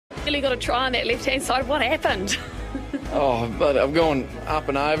Really got to try on that left-hand side. What happened? Oh, but I've gone up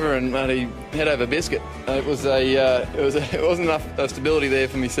and over and bloody head over biscuit. It wasn't enough stability there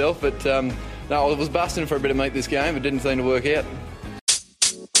for myself, but no, I was busting for a bit of meat this game. It didn't seem to work out.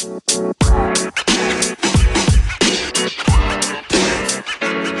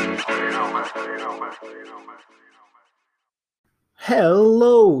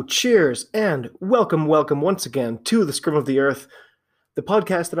 Hello, cheers, and welcome once again to the Scrum of the Earth, the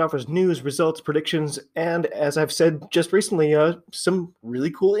podcast that offers news, results, predictions, and, as I've said just recently, some really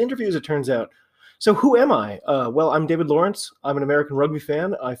cool interviews, it turns out. So who am I? Well, I'm David Lawrence. I'm an American rugby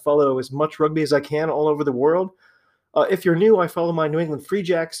fan. I follow as much rugby as I can all over the world. If you're new, I follow my New England Free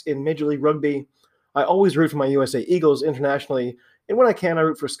Jacks in Major League Rugby. I always root for my USA Eagles internationally, and when I can, I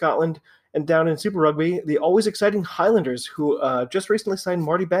root for Scotland. And down in Super Rugby, the always exciting Highlanders, who just recently signed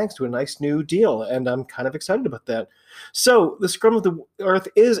Marty Banks to a nice new deal, and I'm kind of excited about that. So, the Scrum of the Earth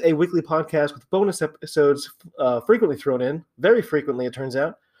is a weekly podcast with bonus episodes frequently thrown in, very frequently, it turns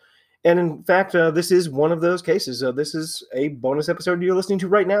out. And in fact, this is one of those cases. This is a bonus episode you're listening to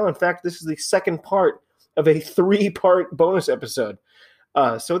right now. In fact, this is the second part of a 3-part bonus episode.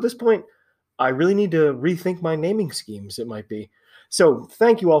 So at this point, I really need to rethink my naming schemes, it might be. So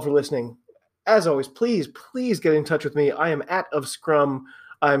thank you all for listening. As always, please get in touch with me. I am @ofscrum.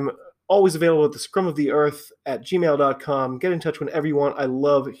 I'm always available at the Scrum of the Earth at gmail.com. Get in touch whenever you want. I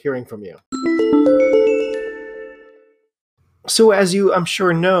love hearing from you. So as you, I'm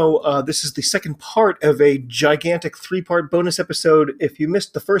sure, know, this is the second part of a gigantic 3-part bonus episode. If you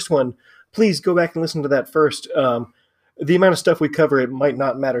missed the first one, please go back and listen to that first. The amount of stuff we cover, it might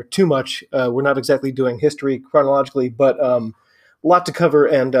not matter too much. We're not exactly doing history chronologically, but lot to cover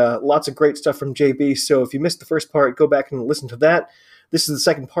and lots of great stuff from JB. So if you missed the first part, go back and listen to that. This is the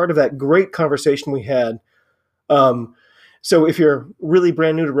second part of that great conversation we had. So if you're really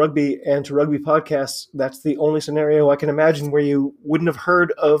brand new to rugby and to rugby podcasts, that's the only scenario I can imagine where you wouldn't have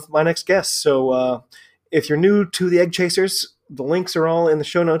heard of my next guest. So if you're new to the Egg Chasers, the links are all in the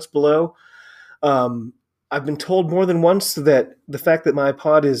show notes below. I've been told more than once that the fact that my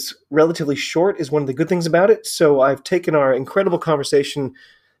pod is relatively short is one of the good things about it. So I've taken our incredible conversation,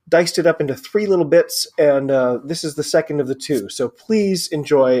 diced it up into 3 little bits, and this is the second of the 2. So please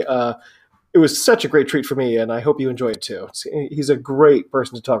enjoy. It was such a great treat for me, and I hope you enjoy it too. He's a great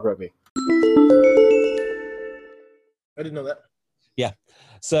person to talk rugby. I didn't know that. Yeah.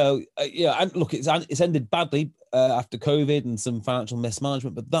 So, look, it's ended badly after COVID and some financial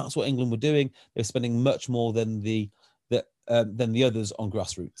mismanagement, but that's what England were doing. They're spending much more than the others on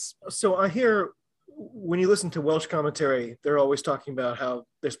grassroots. So I hear when you listen to Welsh commentary, they're always talking about how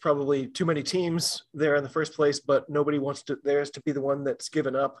there's probably too many teams there in the first place, but nobody wants theirs to be the one that's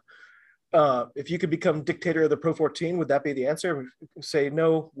given up. If you could become dictator of the Pro 14, would that be the answer? Say,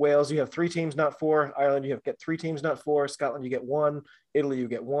 no, Wales, you have 3 teams, not 4. Ireland, you get 3 teams, not 4. Scotland, you get 1. Italy, you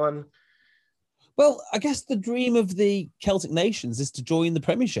get 1. Well, I guess the dream of the Celtic nations is to join the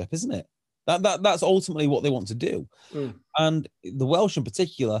Premiership, isn't it? That's ultimately what they want to do. And the Welsh in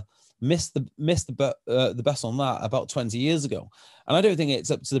particular missed the best on that about 20 years ago. And I don't think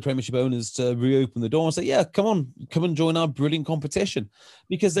it's up to the Premiership owners to reopen the door and say, yeah, come and join our brilliant competition,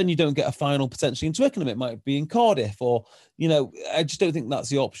 because then you don't get a final potentially in Twickenham. It might be in Cardiff, or, I just don't think that's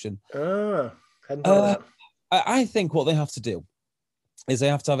the option. Hadn't thought of that. I think what they have to do is they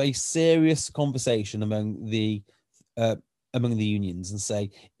have to have a serious conversation among the unions and say,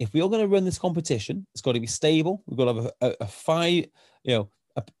 if we are going to run this competition, it's got to be stable. We've got to have a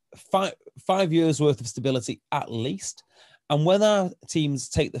 5 years worth of stability at least. And when our teams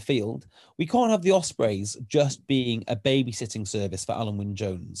take the field, we can't have the Ospreys just being a babysitting service for Alan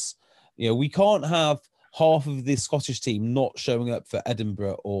Wynne-Jones. We can't have half of the Scottish team not showing up for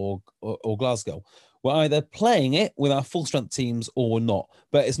Edinburgh or Glasgow. We're either playing it with our full strength teams or we're not,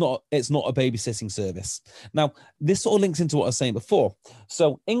 but it's not a babysitting service. Now, this sort of links into what I was saying before.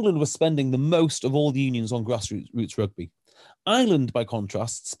 So England was spending the most of all the unions on grassroots rugby. Ireland, by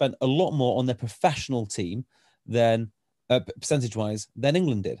contrast, spent a lot more on their professional team than percentage-wise than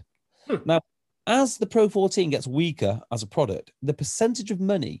England did. Now, as the Pro 14 gets weaker as a product, the percentage of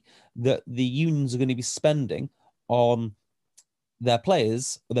money that the unions are going to be spending on their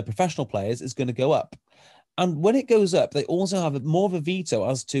players, or their professional players, is going to go up. And when it goes up, they also have more of a veto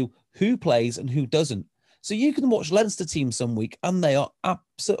as to who plays and who doesn't. So you can watch Leinster team some week, and they are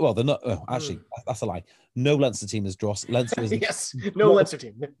absolutely, well, they're not, actually, that's a lie. No Leinster team is dross. Leinster is yes, no Leinster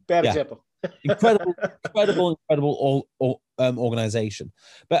team. Bad example. incredible organisation.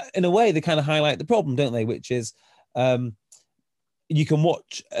 But in a way, they kind of highlight the problem, don't they? Which is you can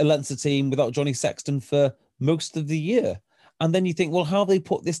watch a Leinster team without Johnny Sexton for most of the year. And then you think, well, how have they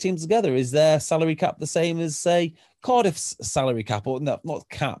put this team together? Is their salary cap the same as, say, Cardiff's salary cap, or no, not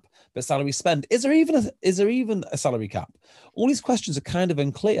cap, but salary spend? Is there even a salary cap? All these questions are kind of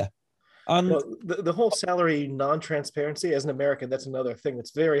unclear. And well, the whole salary non-transparency, as an American, that's another thing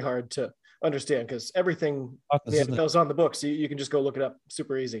that's very hard to understand, because everything the NFL's on the books. You can just go look it up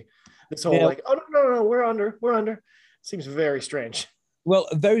super easy. This whole like, oh no, we're under. Seems very strange. Well,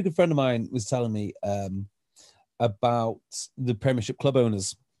 a very good friend of mine was telling me about the Premiership club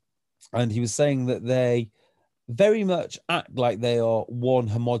owners, and he was saying that they very much act like they are one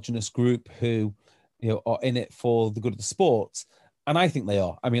homogenous group who, are in it for the good of the sport. And I think they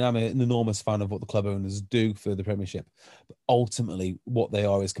are. I mean, I'm an enormous fan of what the club owners do for the Premiership. But ultimately, what they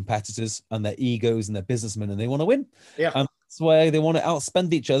are is competitors, and their egos and their businessmen, and they want to win. Yeah. And that's why they want to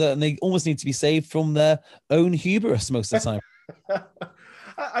outspend each other, and they almost need to be saved from their own hubris most of the time.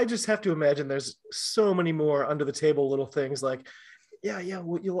 I just have to imagine there's so many more under the table little things like, well,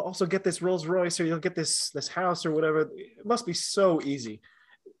 you'll also get this Rolls Royce, or you'll get this house or whatever. It must be so easy.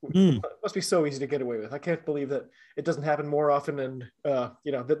 It must be so easy to get away with. I can't believe that it doesn't happen more often, and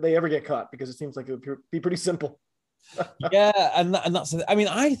that they ever get caught, because it seems like it would be pretty simple. Yeah, and that's. I mean,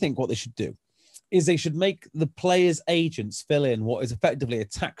 I think what they should do is they should make the players' agents fill in what is effectively a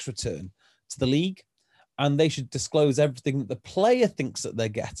tax return to the league, and they should disclose everything that the player thinks that they're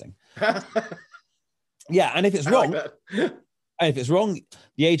getting. Yeah, and if it's wrong,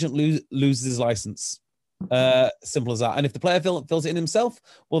 the agent loses his license. Simple as that. And if the player fills it in himself,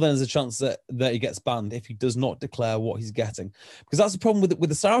 well, then there's a chance that he gets banned if he does not declare what he's getting. Because that's the problem with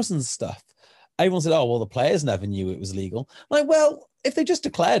the Saracens stuff. Everyone said, oh, well, the players never knew it was legal. Like, well, if they just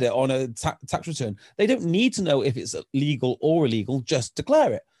declared it on a tax return, they don't need to know if it's legal or illegal, just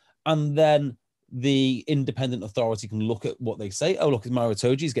declare it. And then the independent authority can look at what they say. Oh, look, Mario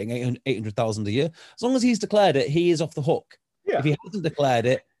Itoje is getting 800,000 a year. As long as he's declared it, he is off the hook. Yeah. If he hasn't declared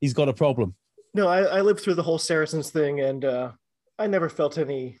it, he's got a problem. No, I lived through the whole Saracens thing, and I never felt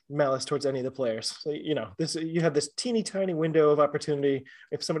any malice towards any of the players. So, you have this teeny tiny window of opportunity.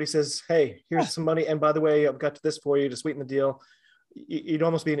 If somebody says, hey, here's some money, and by the way, I've got this for you to sweeten the deal, you'd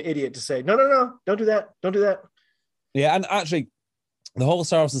almost be an idiot to say, no, don't do that. Yeah, and actually, the whole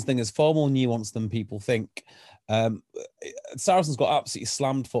Saracens thing is far more nuanced than people think. Saracens got absolutely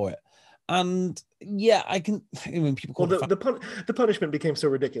slammed for it. And yeah, people call the punishment became so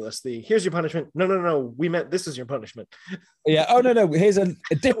ridiculous. Here's your punishment. No, we meant this is your punishment. Yeah. Oh no, here's a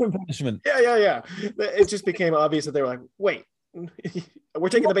different punishment. Yeah. It just became obvious that they were like, wait, we're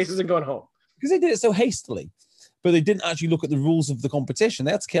taking the bases and going home. Because they did it so hastily, but they didn't actually look at the rules of the competition.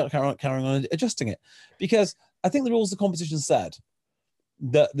 They had to carry on adjusting it, because I think the rules of the competition said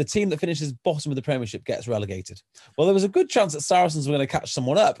that the team that finishes bottom of the Premiership gets relegated. Well, there was a good chance that Saracens were going to catch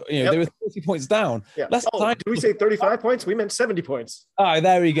someone up. They were 30 points down. Yeah. Did we say 35 points? We meant 70 points.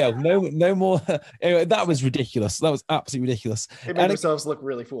 There we go. No more. Anyway, that was ridiculous. That was absolutely ridiculous. They made themselves look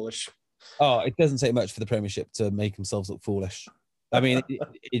really foolish. Oh, it doesn't take much for the Premiership to make themselves look foolish. I mean,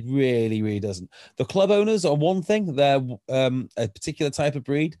 it really, really doesn't. The club owners are one thing. They're a particular type of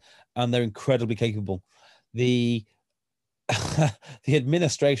breed, and they're incredibly capable. The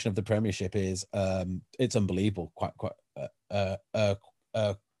administration of the Premiership is it's unbelievable.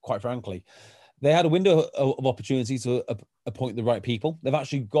 Quite frankly, they had a window of opportunity to appoint the right people. They've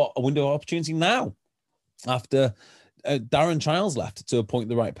actually got a window of opportunity now, after Darren Childs left, to appoint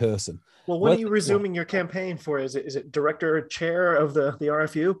the right person. Well, when are you resuming your campaign for? Is it director chair of the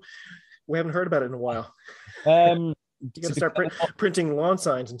RFU? We haven't heard about it in a while. You got to start printing lawn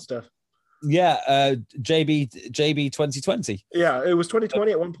signs and stuff. Yeah, JB 2020. Yeah, it was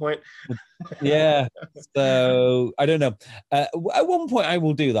 2020 at one point. Yeah, so I don't know. At one point, I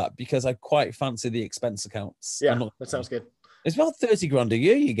will do that, because I quite fancy the expense accounts. Yeah, that sounds good. It's about 30 grand a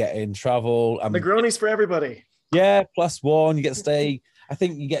year you get in travel. Negronis for everybody. Yeah, +1. You get to stay. I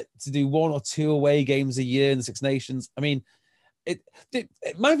think you get to do 1 or 2 away games a year in the Six Nations. I mean,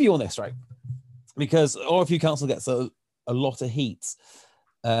 my view on this, right? Because RFU Council gets a lot of heat.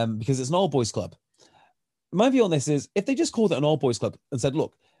 Because it's an all boys club. My view on this is, if they just called it an all boys club and said,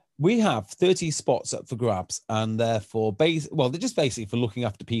 look, we have 30 spots up for grabs, and therefore, they're just basically for looking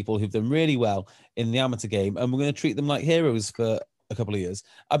after people who've done really well in the amateur game, and we're going to treat them like heroes for a couple of years,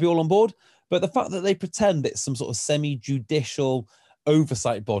 I'd be all on board. But the fact that they pretend it's some sort of semi-judicial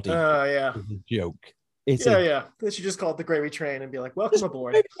oversight body is a joke. Yeah. They should just call it the Gravy Train and be like, welcome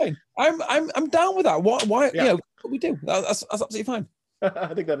aboard. I'm down with that. Why? Yeah. What we do. That's absolutely fine.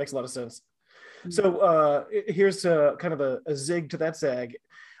 I think that makes a lot of sense. So here's kind of a zig to that zag.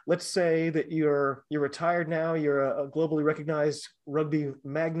 Let's say that you're retired now. You're a globally recognized rugby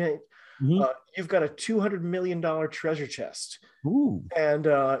magnate. Mhm. You've got a $200 million treasure chest. Ooh. And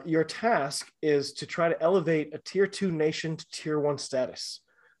your task is to try to elevate a tier 2 nation to tier 1 status.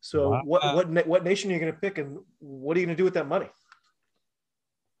 So Wow. what nation are you going to pick, and what are you going to do with that money?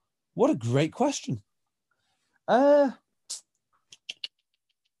 What a great question. Okay.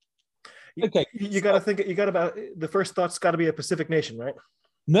 You got to think. You got about the first thought's got to be a Pacific nation, right?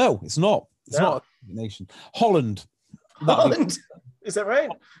 No, it's not. It's No. not a nation. Holland. Holland. Is that right?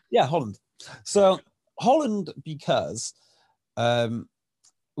 Yeah, Holland. So Holland, because well,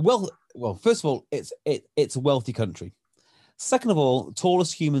 first of all, it's a wealthy country. Second of all,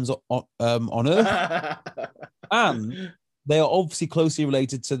 tallest humans on Earth, and they are obviously closely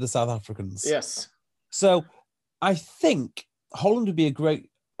related to the South Africans. Yes. So I think Holland would be a great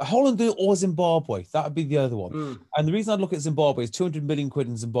Holland or Zimbabwe. That would be the other one. Mm. And the reason I'd look at Zimbabwe is 200 million quid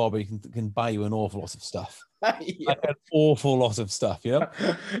in Zimbabwe can buy you an awful lot of stuff. Yeah. Like an awful lot of stuff, yeah.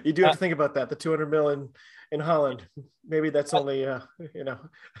 You do have to think about that. The 200 million in Holland. Maybe that's only yeah,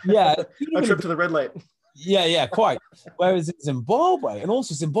 a trip to the red light. Yeah, quite. Whereas in Zimbabwe, and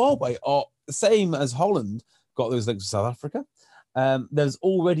also Zimbabwe are the same as Holland, got those links to South Africa. There's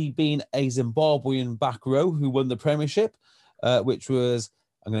already been a Zimbabwean back row who won the Premiership, which was,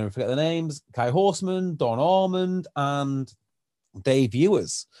 I'm going to forget the names, Kai Horseman, Don Armand, and Dave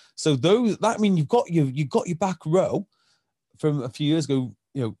Ewers. So you've got your back row from a few years ago,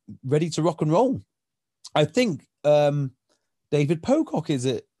 ready to rock and roll. I think David Pocock is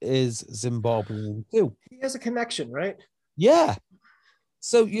Zimbabwean too. He has a connection, right? Yeah.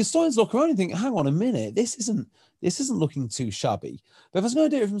 So you're starting to look around and think, hang on a minute, this isn't looking too shabby. But if I was going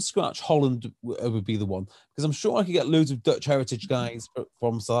to do it from scratch, Holland would be the one, because I'm sure I could get loads of Dutch heritage guys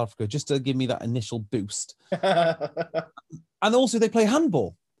from South Africa just to give me that initial boost. And also they play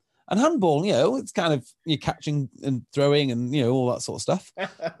handball. And handball, it's kind of you're catching and throwing and, all that sort of stuff.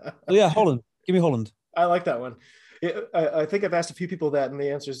 So yeah, Holland. Give me Holland. I like that one. I think I've asked a few people that, and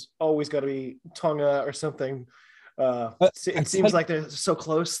the answer's always got to be Tonga or something. It seems like they're so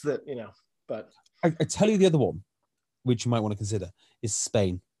close that, but... I tell you the other one, which you might want to consider, is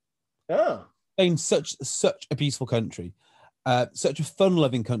Spain. Oh. Spain's such a beautiful country, such a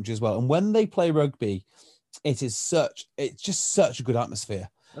fun-loving country as well. And when they play rugby, it's just such a good atmosphere.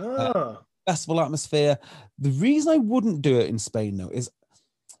 Festival atmosphere. The reason I wouldn't do it in Spain, though, is,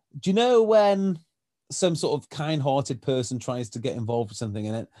 do you know when some sort of kind-hearted person tries to get involved with something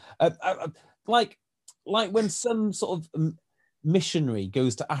in it? Like when some sort of missionary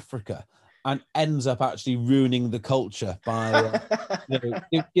goes to Africa and ends up actually ruining the culture by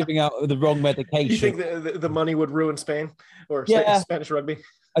giving out the wrong medication. You think the money would ruin Spain or Spanish rugby?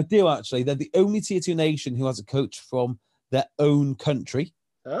 I do, actually. They're the only tier 2 nation who has a coach from their own country.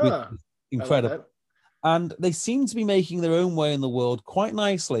 Incredible. And they seem to be making their own way in the world quite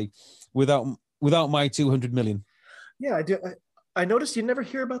nicely without my 200 million. Yeah, I do. I noticed you never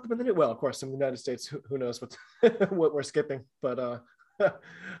hear about them in the news. Well, of course, in the United States, who knows what we're skipping. But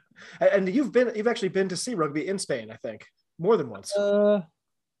and you've actually been to see rugby in Spain, I think, more than once.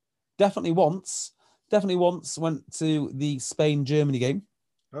 Definitely once. Went to the Spain-Germany game.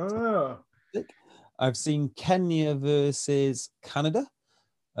 Oh. I've seen Kenya versus Canada.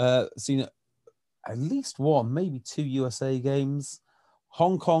 Seen at least one, maybe two USA games.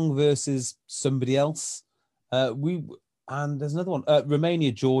 Hong Kong versus somebody else. And there's another one.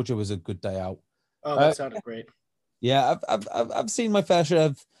 Romania, Georgia was a good day out. Oh, that sounded great. Yeah, I've seen my fair share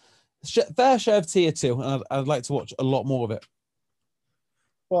of tier 2, and I'd like to watch a lot more of it.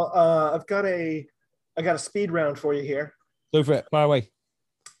 Well, I got a speed round for you here. Go for it. Fire away.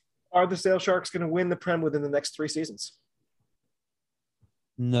 Are the Sale Sharks going to win the Prem within the next 3 seasons?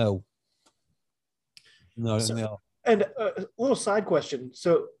 No, I don't think they are. And a little side question.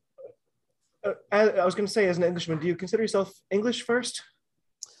 So, I was going to say, as an Englishman, do you consider yourself English first?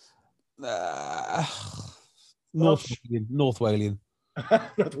 North Walian. North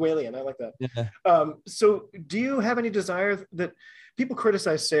Walian, I like that. Yeah. So do you have any desire that people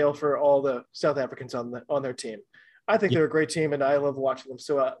criticize Sale for all the South Africans on their team? I think they're a great team, and I love watching them,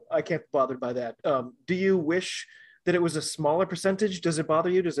 so I can't be bothered by that. Do you wish that it was a smaller percentage? Does it bother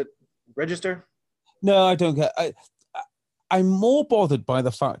you? Does it register? No, I don't care. I'm more bothered by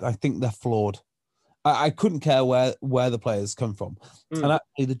the fact I think they're flawed. I couldn't care where the players come from. And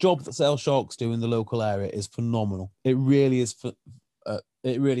actually, the job that Sale Sharks do in the local area is phenomenal. It really is.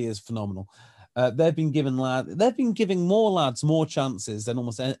 It really is phenomenal. They've been giving more lads more chances than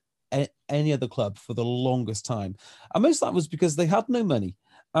almost any other club for the longest time. And most of that was because they had no money,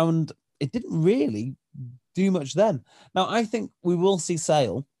 and it didn't really do much then. Now, I think we will see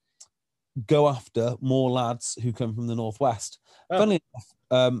Sale go after more lads who come from the Northwest. Funnily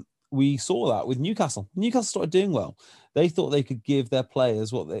enough, we saw that with Newcastle. Newcastle started doing well. They thought they could give their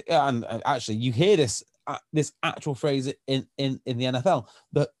players what they and actually you hear this actual phrase in the NFL,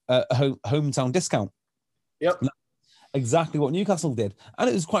 the hometown discount. Yep. Exactly what Newcastle did, and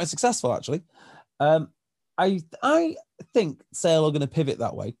it was quite successful actually. I think Sale are going to pivot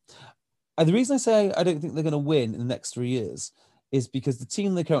that way. And the reason I say I don't think they're going to win in the next 3 years is because the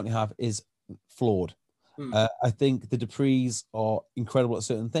team they currently have is flawed. I think the Duprees are incredible at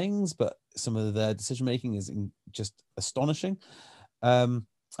certain things, but some of their decision making is just astonishing. I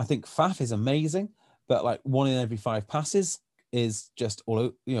think Faf is amazing, but like 1 in every 5 passes is just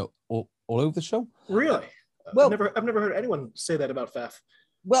all over the show. Really? Well, I've never heard anyone say that about Faf.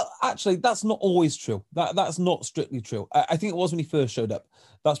 Well, actually, that's not always true. That's not strictly true. I think it was when he first showed up.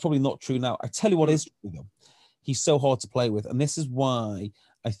 That's probably not true now. I tell you what is true, though. He's so hard to play with. And this is why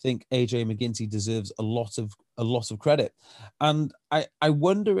I think AJ McGinty deserves a lot of credit. And I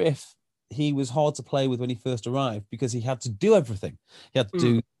wonder if he was hard to play with when he first arrived because he had to do everything. He had to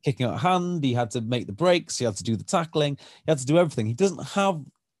do kicking out hand. He had to make the breaks. He had to do the tackling. He had to do everything. He doesn't have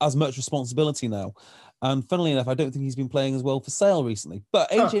as much responsibility now. And funnily enough, I don't think he's been playing as well for Sale recently. But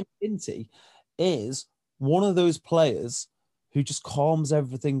AJ McGinty is one of those players who just calms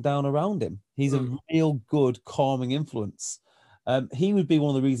everything down around him. He's a real good calming influence. He would be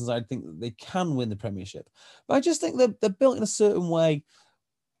one of the reasons I think that they can win the Premiership. But I just think they're built in a certain way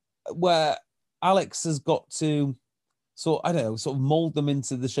where Alex has got to sort of mold them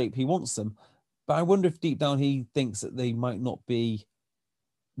into the shape he wants them. But I wonder if deep down he thinks that they might not be.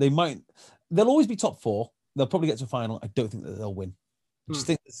 They'll always be top 4. They'll probably get to a final. I don't think that they'll win. I just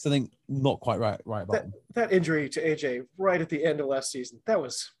think there's something not quite right about them. That injury to AJ right at the end of last season, that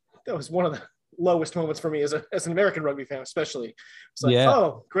was one of the lowest moments for me as an American rugby fan, especially. It's like,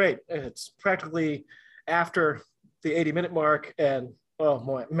 oh, great. It's practically after the 80-minute mark, and oh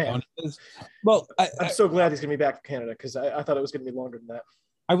boy, man. Well, I'm so glad he's going to be back for Canada because I thought it was going to be longer than that.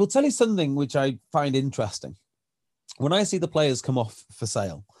 I will tell you something which I find interesting. When I see the players come off for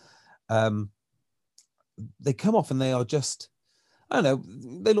Sale, they come off and they are just, I don't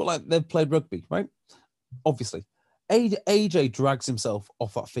know, they look like they've played rugby, right? Obviously. AJ drags himself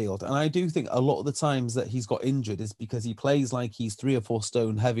off that field. And I do think a lot of the times that he's got injured is because he plays like he's 3 or 4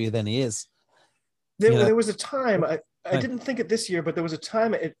 stone heavier than he is. There was a time, I didn't think it this year, but there was a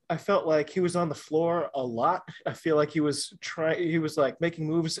time I felt like he was on the floor a lot. I feel like he was like making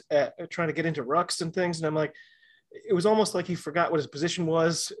moves trying to get into rucks and things. And I'm like, it was almost like he forgot what his position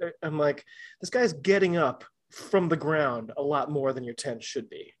was. I'm like, this guy's getting up from the ground a lot more than your 10 should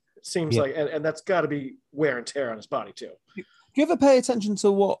be. It seems like, and that's got to be wear and tear on his body too. Do you ever pay attention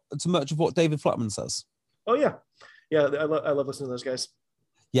to much of what David Flatman says? Oh yeah. I love listening to those guys.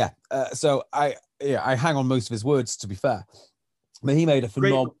 Yeah. So I hang on most of his words, to be fair. But he made a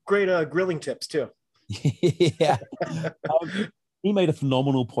phenomenal... Great grilling tips too. Yeah. He made a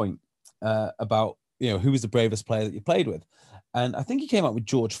phenomenal point about, who was the bravest player that you played with. And I think he came out with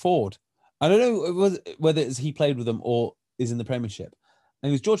George Ford. I don't know whether it's he played with them or is in the Premiership. And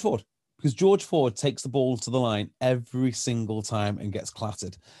it was George Ford, because George Ford takes the ball to the line every single time and gets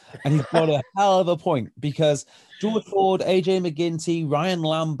clattered. And he's got a hell of a point, because George Ford, AJ McGinty, Ryan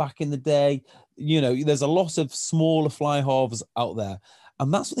Lamb back in the day, there's a lot of smaller fly halves out there.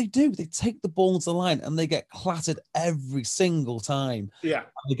 And that's what they do. They take the ball to the line and they get clattered every single time. Yeah.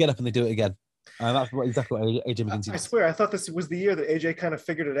 And they get up and they do it again. And that's exactly what AJ McGinty did. I swear, I thought this was the year that AJ kind of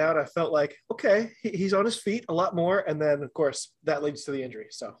figured it out. I felt like, okay, he's on his feet a lot more. And then, of course, that leads to the injury.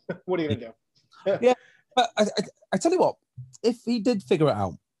 So what are you going to do? Yeah. But I tell you what, if he did figure it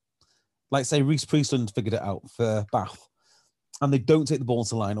out, like, say, Reece Priestland figured it out for Bath, and they don't take the ball to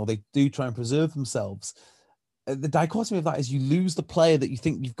the line, or they do try and preserve themselves, the dichotomy of that is you lose the player that you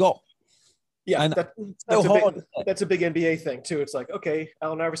think you've got. Yeah, that's a big NBA thing too. It's like, okay,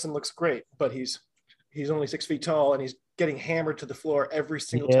 Allen Iverson looks great, but he's only 6 feet tall and he's getting hammered to the floor every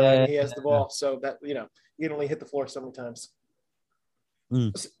single time he has the ball. So that you can only hit the floor so many times.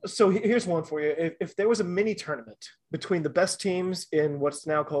 So here's one for you: if there was a mini tournament between the best teams in what's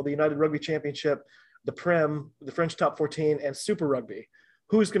now called the United Rugby Championship, the Prem, the French Top 14, and Super Rugby,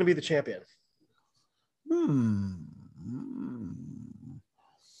 who's going to be the champion?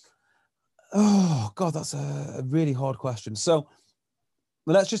 Oh, God, that's a really hard question. So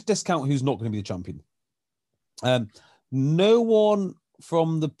let's just discount who's not going to be the champion. No one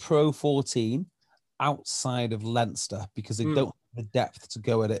from the Pro 14 outside of Leinster, because they don't have the depth to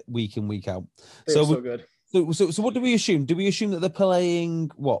go at it week in, week out. They're so good. So what do we assume? Do we assume that they're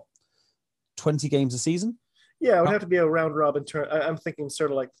playing, 20 games a season? Yeah, it would have to be a round robin turn. I'm thinking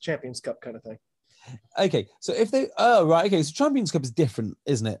sort of like the Champions Cup kind of thing. Okay, so if they, right, okay, so Champions Cup is different,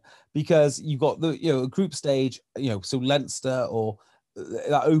 isn't it? Because you've got the, a group stage, so Leinster or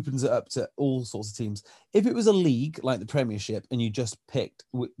that opens it up to all sorts of teams. If it was a league like the Premiership and you just picked,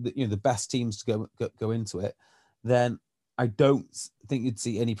 the best teams to go into it, then I don't think you'd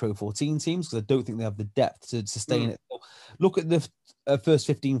see any Pro 14 teams because I don't think they have the depth to sustain it. Look at the first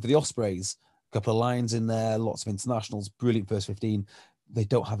 15 for the Ospreys, a couple of Lions in there, lots of internationals, brilliant first 15. They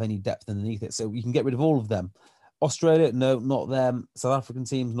don't have any depth underneath it. So you can get rid of all of them. Australia, no, not them. South African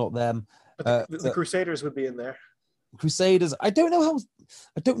teams, not them. But the Crusaders would be in there. Crusaders, I don't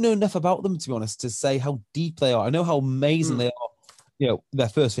know enough about them, to be honest, to say how deep they are. I know how amazing they are, their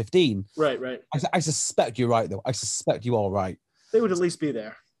first 15. Right. I suspect you're right, though. I suspect you are right. They would at least be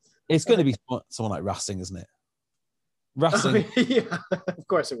there. It's going to be someone like Racing, isn't it? Racing. Yeah, of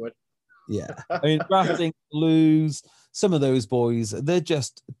course it would. Yeah. I mean, Racing, lose some of those boys. They're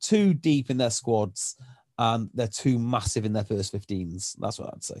just too deep in their squads and they're too massive in their first 15s. That's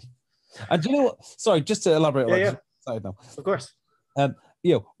what I'd say. And do you know what? Sorry, just to elaborate on that. Side now. Of course.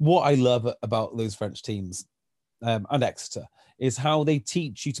 What I love about those French teams and Exeter is how they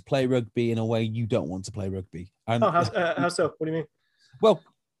teach you to play rugby in a way you don't want to play rugby. And, how so? What do you mean? Well,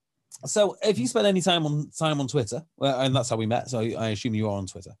 so if you spend any time on Twitter, and that's how we met, so I assume you are on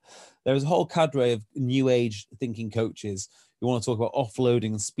Twitter, there is a whole cadre of new age thinking coaches who want to talk about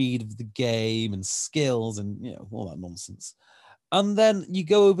offloading and speed of the game and skills and all that nonsense. And then you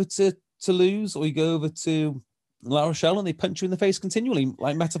go over to Toulouse or you go over to La Rochelle and they punch you in the face continually,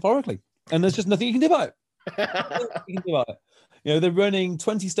 like metaphorically. And there's just nothing you can do about it. You can do about it. They're running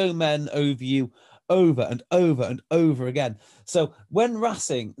 20 stone men over you over and over and over again. So when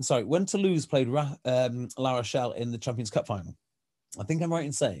Toulouse played La Rochelle in the Champions Cup final, I think I'm right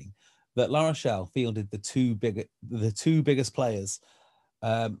in saying that La Rochelle fielded the two biggest players,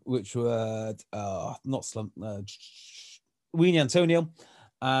 which were Weenie Antonio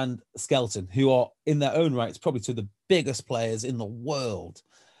and Skelton, who are in their own rights probably two of the biggest players in the world.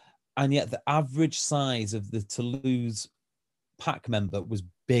 And yet the average size of the Toulouse pack member was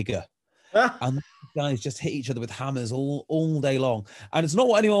bigger. And these guys just hit each other with hammers all day long. And it's not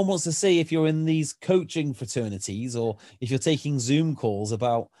what anyone wants to see if you're in these coaching fraternities or if you're taking Zoom calls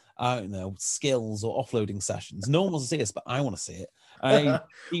about, I don't know, skills or offloading sessions. No one wants to see this, but I want to see it.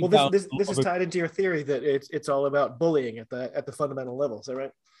 Well, this is tied into your theory that it's all about bullying at the fundamental level. Is that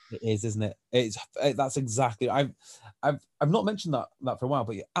right? It is, isn't it? That's exactly. I've not mentioned that for a while,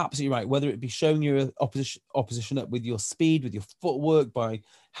 but you're absolutely right. Whether it be showing your opposition up with your speed, with your footwork, by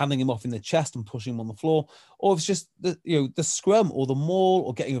handing him off in the chest and pushing him on the floor, or if it's just the scrum or the maul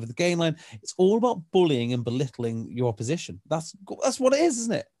or getting over the gain line, it's all about bullying and belittling your opposition. That's what it is,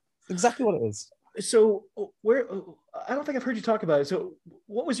 isn't it? Exactly what it is. So I don't think I've heard you talk about it. So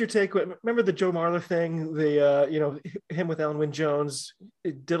what was your take? Remember the Joe Marler thing, him with Alan Wynne Jones,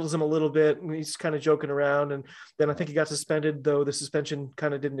 it diddles him a little bit and he's kind of joking around. And then I think he got suspended, though the suspension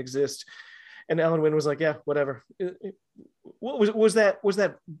kind of didn't exist. And Alan Wynne was like, yeah, whatever. What was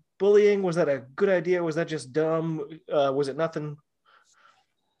that bullying? Was that a good idea? Was that just dumb? Was it nothing?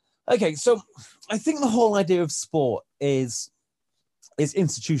 Okay. So I think the whole idea of sport is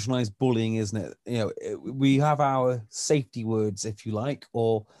institutionalized bullying, isn't it? We have our safety words, if you like,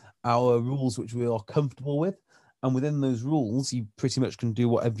 or our rules which we are comfortable with, and within those rules you pretty much can do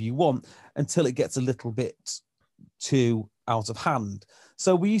whatever you want until it gets a little bit too out of hand.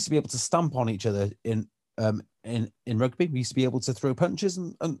 So we used to be able to stamp on each other in rugby. We used to be able to throw punches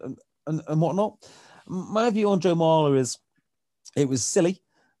and whatnot. My view on Joe Marler is it was silly.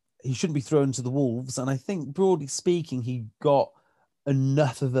 He shouldn't be thrown to the wolves, and I think broadly speaking he got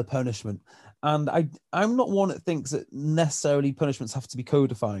enough of a punishment. And I'm not one that thinks that necessarily punishments have to be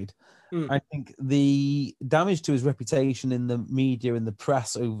codified. I think the damage to his reputation in the media and the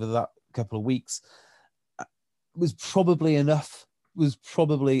press over that couple of weeks was probably enough. And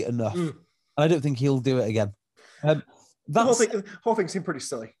I don't think he'll do it again. The whole thing seemed pretty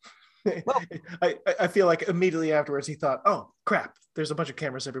silly. Well, I feel like immediately afterwards he thought, oh crap, there's a bunch of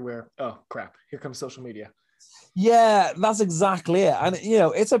cameras everywhere. Oh crap, here comes social media. Yeah, that's exactly it. And,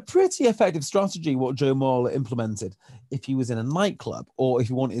 it's a pretty effective strategy what Joe Marler implemented if he was in a nightclub or if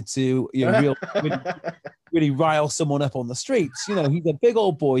he wanted to really rile someone up on the streets. He's a big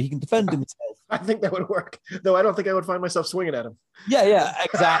old boy. He can defend himself. I think that would work, though I don't think I would find myself swinging at him. Yeah,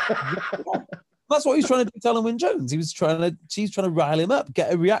 exactly. That's what he was trying to do to Alan Wynne Jones. He's trying to rile him up,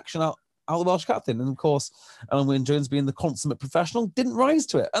 get a reaction out the Welsh captain. And of course, Alan Wynne Jones, being the consummate professional, didn't rise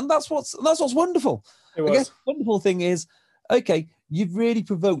to it. And that's what's wonderful. I guess the wonderful thing is, okay, you've really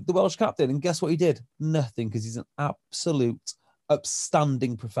provoked the Welsh captain, and guess what he did? Nothing, because he's an absolute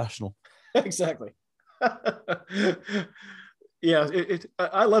upstanding professional. Exactly. Yeah,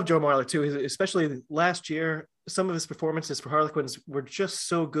 I love Joe Marler too, especially last year. Some of his performances for Harlequins were just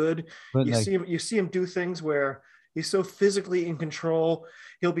so good. Weren't You they? see him do things where he's so physically in control.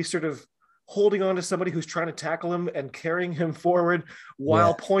 He'll be sort of holding on to somebody who's trying to tackle him and carrying him forward while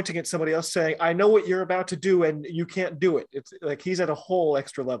Yeah. pointing at somebody else, saying, "I know what you're about to do, and you can't do it." It's like he's at a whole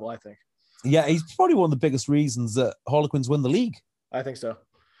extra level. I think. Yeah, he's probably one of the biggest reasons that Harlequins win the league. I think so.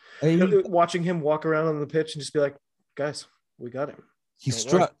 He, Watching him walk around on the pitch and just be like, "Guys, we got him." he Don't worry.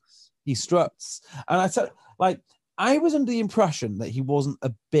 struts. He struts. And I said, like, I was under the impression that he wasn't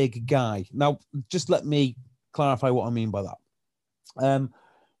a big guy. Now, just let me clarify what I mean by that.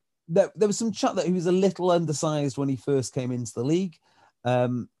 There was some chat that he was a little undersized when he first came into the league.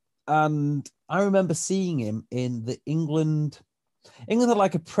 And I remember seeing him in the England had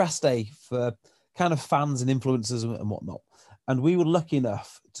like a press day for kind of fans and influencers and whatnot. And we were lucky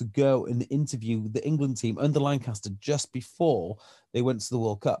enough to go and interview the England team under Lancaster just before they went to the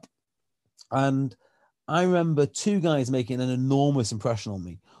World Cup. And I remember two guys making an enormous impression on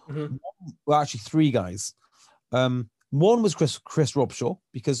me. Mhm. Well, actually, three guys. One was Chris Robshaw,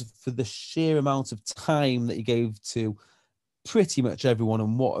 because for the sheer amount of time that he gave to pretty much everyone,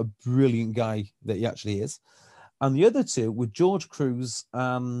 and what a brilliant guy that he actually is. And the other two were George Cruz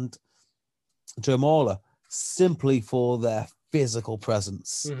and Joe Marler, simply for their physical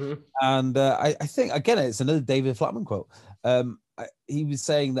presence. Mm-hmm. And I think, again, it's another David Flatman quote. He was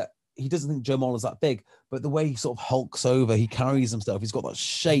saying that he doesn't think Joe Marler's that big, but the way he sort of hulks over, he carries himself, he's got that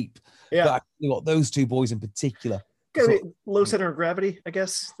shape. Yeah. But actually got those two boys in particular. Low center of gravity, I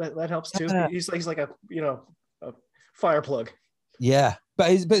guess that helps too. Yeah. He's like a a fire plug. Yeah,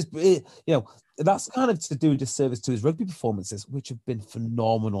 but that's kind of to do a disservice to his rugby performances, which have been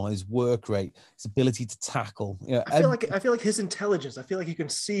phenomenal. His work rate, his ability to tackle. I feel like his intelligence. I feel like you can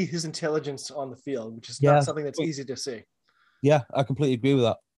see his intelligence on the field, which is Yeah. not something that's easy to see. Yeah, I completely agree with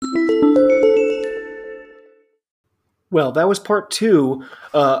that. Well, that was part 2.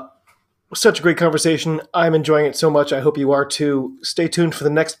 Such a great conversation. I'm enjoying it so much. I hope you are too. Stay tuned for the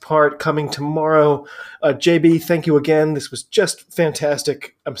next part coming tomorrow. JB, thank you again. This was just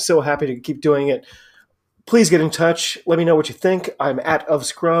fantastic. I'm so happy to keep doing it. Please get in touch. Let me know what you think. I'm at of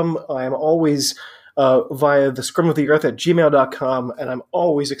Scrum. I'm always via the Scrum of the Earth at gmail.com, and I'm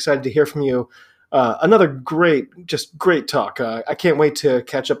always excited to hear from you. Another great talk. I can't wait to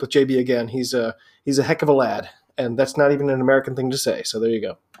catch up with JB again. He's a heck of a lad, and that's not even an American thing to say. So there you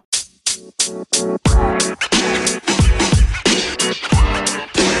go.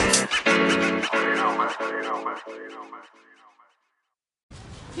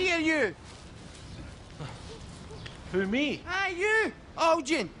 Here, you. Who, me? Aye, you.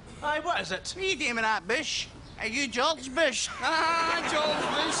 Algin. Aye, what is it? What are you doing with that bush? Are you George Bush? Ah,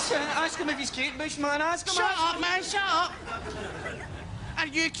 George Bush. Ask him if he's Kate Bush, man. Ask him. Shut up, man, shut up. Are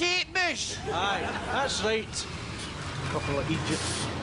you Kate Bush? Aye, that's right. Couple of Egypt.